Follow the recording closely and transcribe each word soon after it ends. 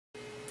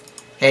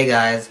Hey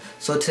guys,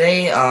 so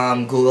today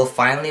Google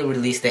finally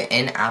released the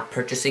in-app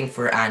purchasing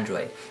for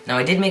Android. Now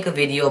I did make a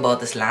video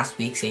about this last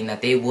week saying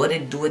that they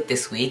wouldn't do it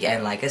this week,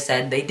 and like I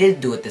said, they did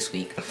do it this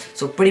week.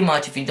 So pretty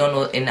much, if you don't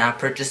know what in-app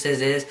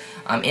purchases is,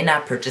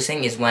 in-app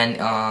purchasing is when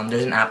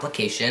there's an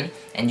application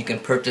and you can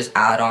purchase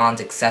add-ons,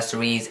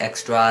 accessories,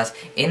 extras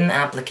in the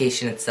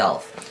application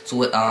itself.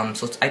 So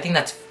I think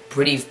that's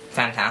pretty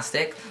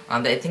fantastic.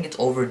 I think it's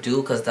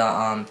overdue because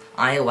the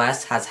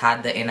iOS has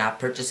had the in-app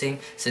purchasing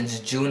since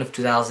June of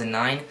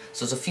 2009,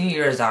 so it's a few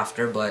years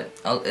after, but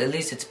at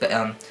least it's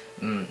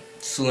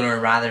sooner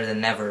rather than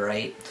never,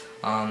 right?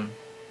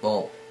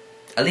 Well,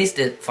 at least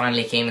it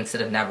finally came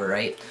instead of never,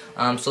 right?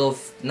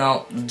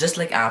 Now, just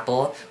like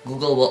Apple,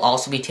 Google will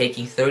also be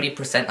taking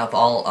 30% of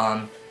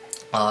all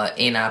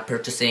in-app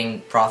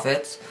purchasing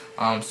profits.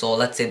 So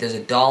let's say there's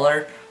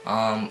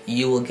 $1,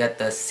 you will get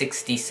the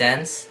 60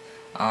 cents.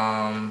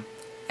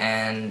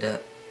 And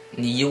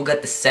you'll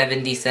get the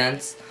 70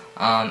 cents,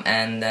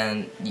 and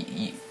then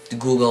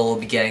Google will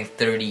be getting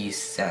 30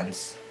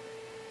 cents.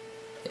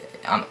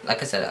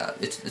 Like I said,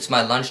 it's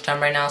my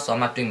lunchtime right now, so I'm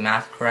not doing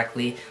math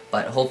correctly,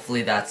 but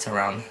hopefully that's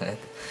around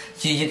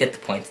you get the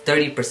point.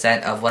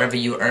 30% of whatever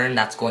you earn,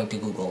 that's going to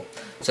Google.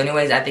 So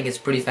anyways, I think it's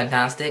pretty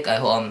fantastic. I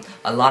hope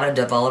a lot of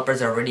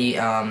developers are already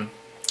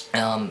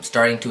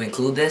starting to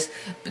include this.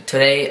 But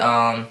today,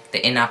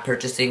 the in-app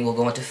purchasing will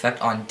go into effect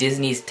on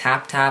Disney's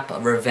Tap Tap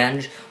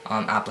Revenge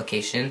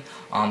application,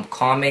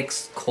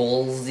 Comics,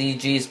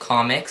 Colezi's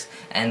Comics,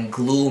 and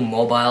Glue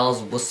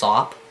Mobile's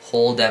Wasop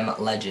Hold'em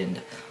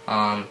Legend.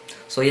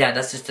 So yeah,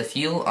 that's just a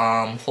few.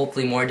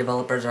 Hopefully more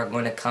developers are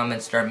going to come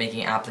and start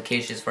making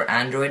applications for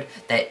Android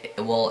that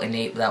will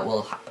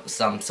have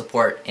some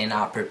support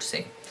in-app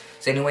purchasing.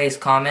 So anyways,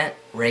 comment,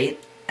 rate,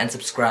 and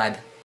subscribe.